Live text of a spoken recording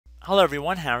Hello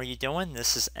everyone, how are you doing?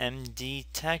 This is MD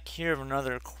Tech here with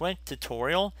another quick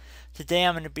tutorial. Today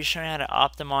I'm going to be showing you how to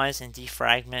optimize and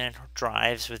defragment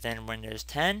drives within Windows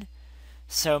 10.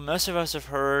 So most of us have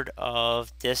heard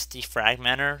of this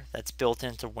defragmenter that's built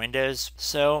into Windows.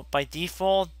 So by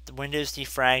default, the Windows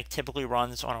defrag typically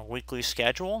runs on a weekly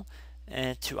schedule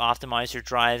and to optimize your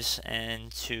drives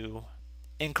and to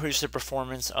increase the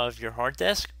performance of your hard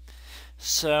disk.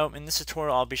 So in this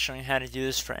tutorial I'll be showing you how to do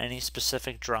this for any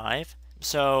specific drive.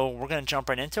 So we're going to jump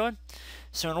right into it.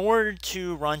 So in order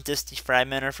to run this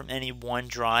defragmenter from any one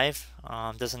drive,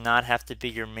 does not have to be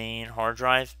your main hard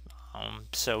drive.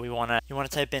 So you want to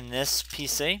type in this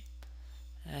PC.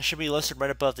 It should be listed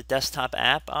right above the desktop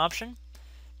app option.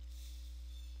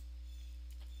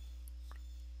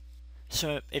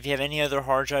 So if you have any other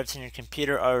hard drives in your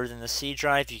computer other than the C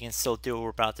drive, you can still do what we're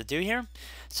about to do here.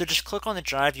 So just click on the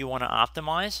drive you want to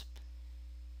optimize.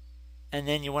 And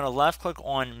then you want to left click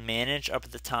on Manage up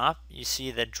at the top. You see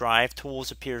that Drive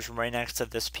Tools appears right next to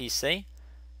this PC.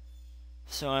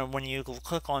 So when you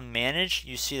click on Manage,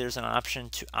 you see there's an option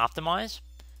to optimize.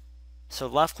 So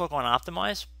left click on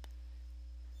Optimize.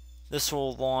 This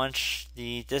will launch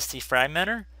the disk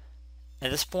defragmenter. At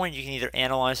this point, you can either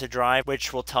analyze the drive,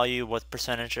 which will tell you what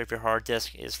percentage of your hard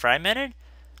disk is fragmented.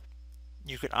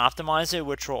 You could optimize it,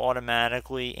 which will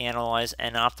automatically analyze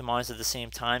and optimize at the same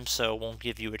time, so it won't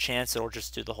give you a chance, it'll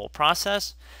just do the whole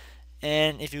process.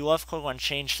 And if you left click on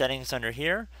Change Settings under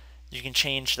here, you can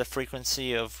change the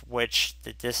frequency of which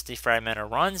the disk defragmenter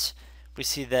runs. We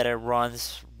see that it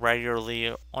runs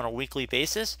regularly on a weekly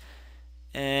basis,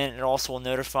 and it also will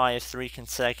notify if 3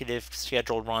 consecutive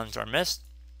scheduled runs are missed.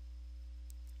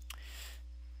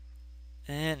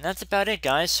 And that's about it,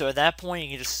 guys. So at that point, you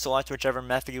can just select whichever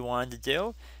method you wanted to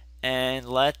do and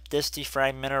let this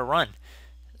defragmenter run.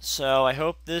 So I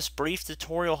hope this brief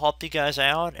tutorial helped you guys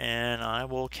out, and I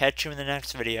will catch you in the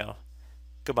next video.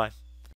 Goodbye.